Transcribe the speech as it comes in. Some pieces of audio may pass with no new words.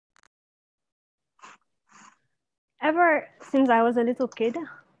Ever since I was a little kid,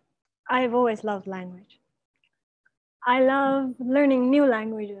 I've always loved language. I love learning new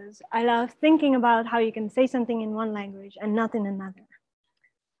languages. I love thinking about how you can say something in one language and not in another.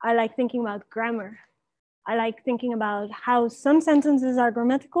 I like thinking about grammar. I like thinking about how some sentences are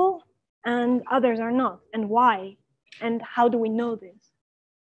grammatical and others are not, and why, and how do we know this?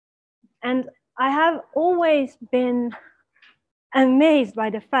 And I have always been amazed by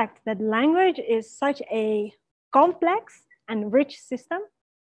the fact that language is such a complex and rich system,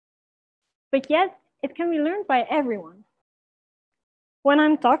 but yet it can be learned by everyone. When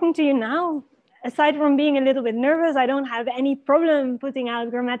I'm talking to you now, aside from being a little bit nervous, I don't have any problem putting out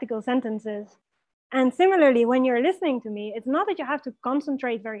grammatical sentences. And similarly, when you're listening to me, it's not that you have to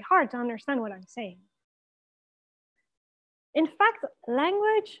concentrate very hard to understand what I'm saying. In fact,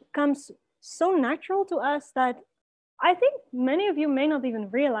 language comes so natural to us that I think many of you may not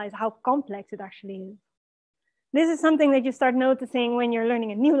even realize how complex it actually is. This is something that you start noticing when you're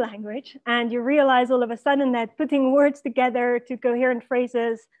learning a new language, and you realize all of a sudden that putting words together to coherent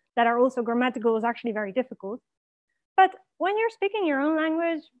phrases that are also grammatical is actually very difficult. But when you're speaking your own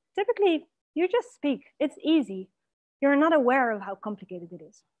language, typically you just speak. It's easy. You're not aware of how complicated it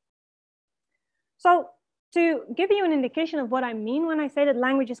is. So to give you an indication of what I mean when I say that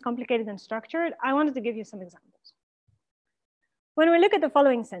language is complicated and structured, I wanted to give you some examples. When we look at the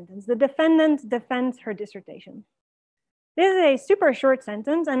following sentence, the defendant defends her dissertation. This is a super short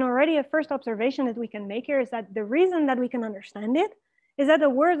sentence, and already a first observation that we can make here is that the reason that we can understand it is that the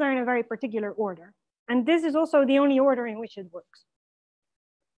words are in a very particular order. And this is also the only order in which it works.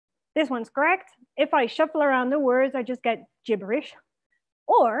 This one's correct. If I shuffle around the words, I just get gibberish.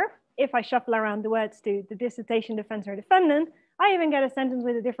 Or if I shuffle around the words to the dissertation defends her defendant, I even get a sentence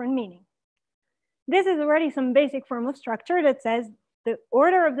with a different meaning. This is already some basic form of structure that says the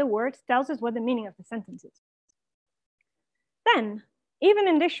order of the words tells us what the meaning of the sentence is. Then, even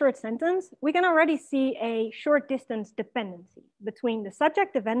in this short sentence, we can already see a short distance dependency between the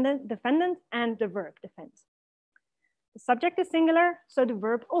subject defendant and the verb defends. The subject is singular, so the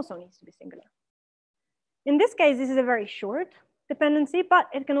verb also needs to be singular. In this case, this is a very short dependency, but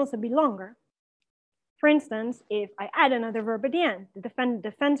it can also be longer. For instance, if I add another verb at the end, the defendant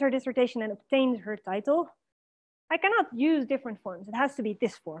defends her dissertation and obtains her title, I cannot use different forms. It has to be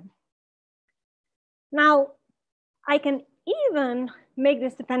this form. Now, I can even make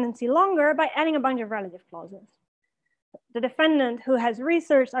this dependency longer by adding a bunch of relative clauses. The defendant who has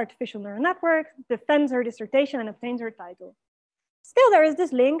researched artificial neural networks defends her dissertation and obtains her title. Still, there is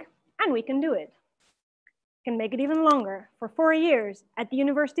this link, and we can do it. We can make it even longer. For 4 years at the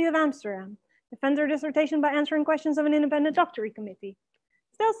University of Amsterdam, defends her dissertation by answering questions of an independent doctorate committee.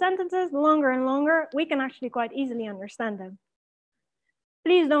 Still, sentences longer and longer, we can actually quite easily understand them.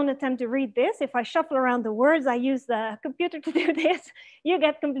 Please don't attempt to read this. If I shuffle around the words, I use the computer to do this, you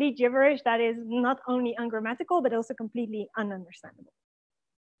get complete gibberish that is not only ungrammatical, but also completely ununderstandable.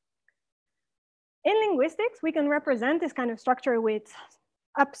 In linguistics, we can represent this kind of structure with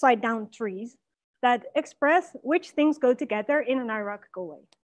upside down trees that express which things go together in an hierarchical way.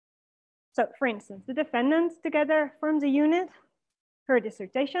 So for instance, the defendant together forms a unit. Her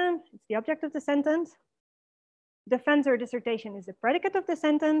dissertation is the object of the sentence. Defends her dissertation is the predicate of the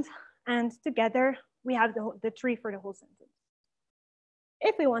sentence. And together we have the tree for the whole sentence.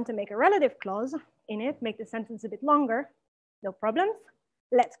 If we want to make a relative clause in it, make the sentence a bit longer, no problems.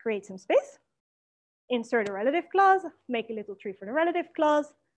 Let's create some space. Insert a relative clause, make a little tree for the relative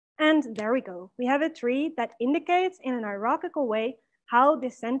clause. And there we go. We have a tree that indicates in an hierarchical way how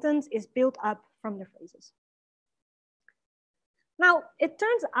this sentence is built up from the phrases. Now, it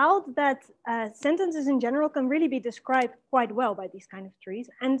turns out that sentences in general can really be described quite well by these kind of trees.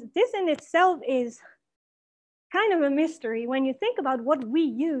 And this in itself is kind of a mystery when you think about what we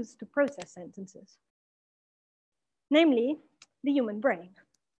use to process sentences, namely the human brain.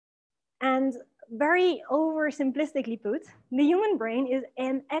 And very oversimplistically put, the human brain is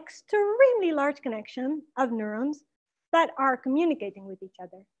an extremely large connection of neurons that are communicating with each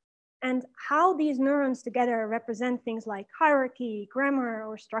other. And how these neurons together represent things like hierarchy, grammar,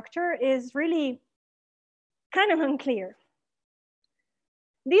 or structure is really kind of unclear.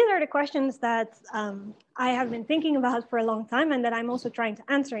 These are the questions that I have been thinking about for a long time and that I'm also trying to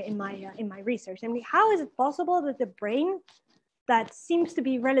answer in my research. Namely, how is it possible that the brain that seems to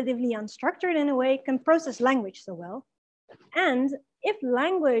be relatively unstructured in a way can process language so well? And if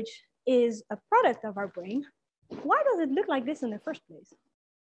language is a product of our brain, why does it look like this in the first place?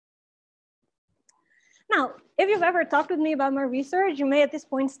 Now, if you've ever talked with me about my research, you may at this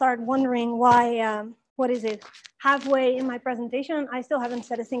point start wondering why, halfway in my presentation, I still haven't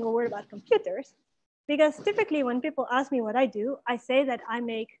said a single word about computers. Because typically when people ask me what I do, I say that I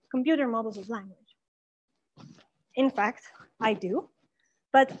make computer models of language. In fact, I do.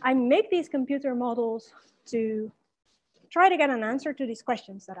 But I make these computer models to try to get an answer to these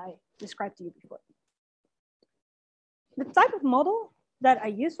questions that I described to you before. The type of model that I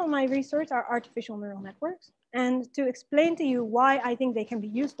use for my research are artificial neural networks. And to explain to you why I think they can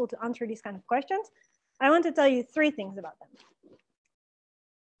be useful to answer these kind of questions, I want to tell you 3 things about them.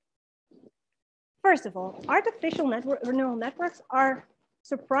 First of all, artificial neural networks are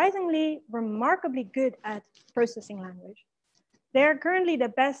surprisingly remarkably good at processing language. They are currently the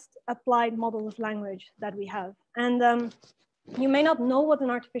best applied model of language that we have. And you may not know what an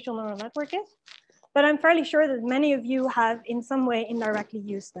artificial neural network is, but I'm fairly sure that many of you have in some way indirectly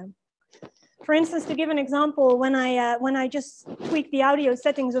used them. For instance, to give an example, when I just tweaked the audio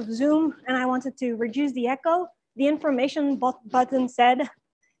settings of Zoom and I wanted to reduce the echo, the information button said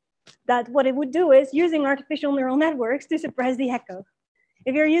that what it would do is using artificial neural networks to suppress the echo.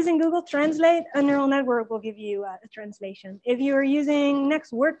 If you're using Google Translate, a neural network will give you a translation. If you're using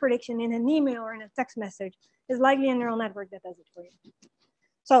next word prediction in an email or in a text message, it's likely a neural network that does it for you.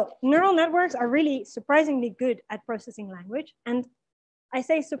 So neural networks are really surprisingly good at processing language. And I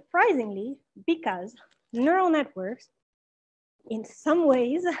say surprisingly because neural networks, in some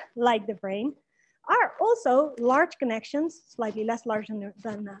ways, like the brain, are also large connections, slightly less large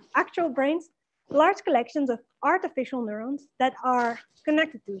than actual brains, large collections of artificial neurons that are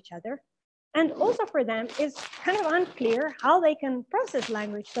connected to each other. And also for them, it's kind of unclear how they can process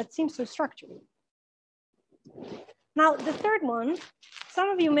language that seems so structured. Now, the third one, some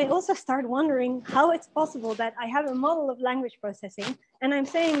of you may also start wondering how it's possible that I have a model of language processing, and I'm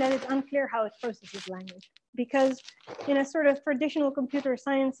saying that it's unclear how it processes language. Because in a sort of traditional computer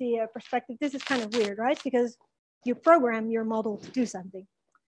science perspective, this is kind of weird, right? Because you program your model to do something.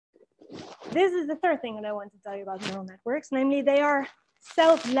 This is the third thing that I want to tell you about neural networks, namely they are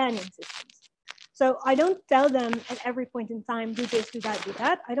self-learning systems. So I don't tell them at every point in time, do this, do that, do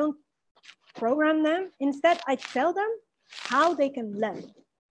that. I don't program them. Instead, I tell them how they can learn.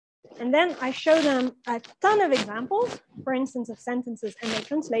 And then I show them a ton of examples, for instance, of sentences and their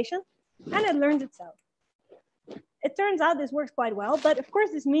translation, and it learns itself. It turns out this works quite well, but of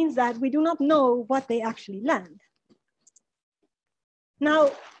course this means that we do not know what they actually learned. Now,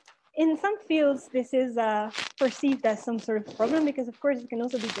 in some fields, this is perceived as some sort of problem because of course it can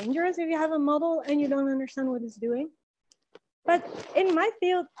also be dangerous if you have a model and you don't understand what it's doing. But in my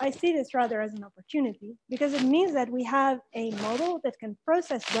field, I see this rather as an opportunity because it means that we have a model that can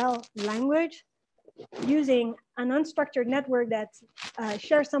process well language using an unstructured network that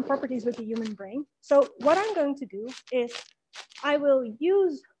shares some properties with the human brain. So what I'm going to do is I will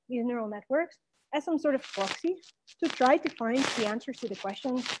use these neural networks as some sort of proxy to try to find the answers to the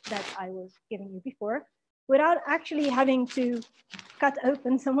questions that I was giving you before without actually having to cut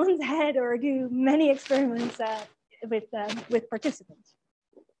open someone's head or do many experiments with participants.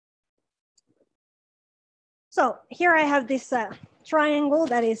 So here I have this triangle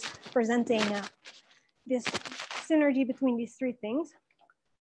that is presenting this synergy between these 3 things.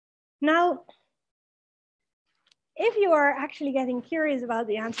 Now, if you are actually getting curious about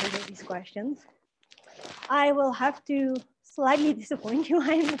the answers of these questions, I will have to slightly disappoint you,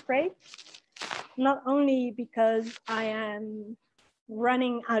 I'm afraid. Not only because I am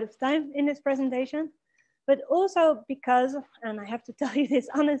running out of time in this presentation, but also because, and I have to tell you this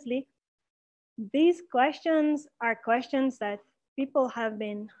honestly, these questions are questions that people have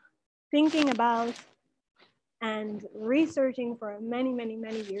been thinking about and researching for many, many,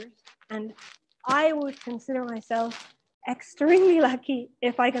 many years. And I would consider myself extremely lucky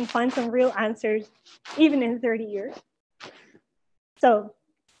if I can find some real answers, even in 30 years. So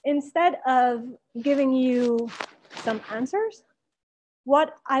instead of giving you some answers,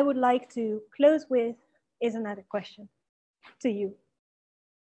 what I would like to close with is another question to you.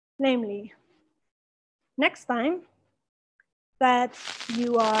 Namely, next time that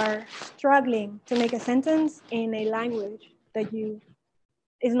you are struggling to make a sentence in a language that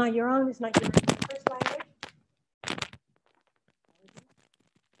is not your own, it's not your first language,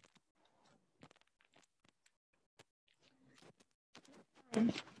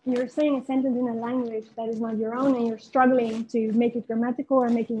 you're saying a sentence in a language that is not your own and you're struggling to make it grammatical or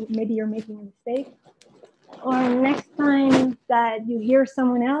maybe you're making a mistake. Or next time that you hear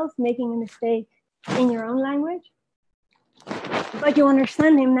someone else making a mistake in your own language, but you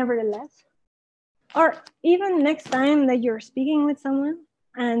understand him nevertheless. Or even next time that you're speaking with someone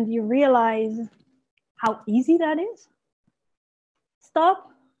and you realize how easy that is,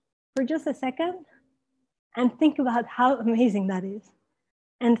 stop for just a second and think about how amazing that is.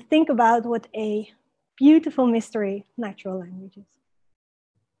 And think about what a beautiful mystery natural languages.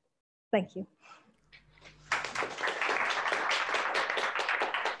 Thank you.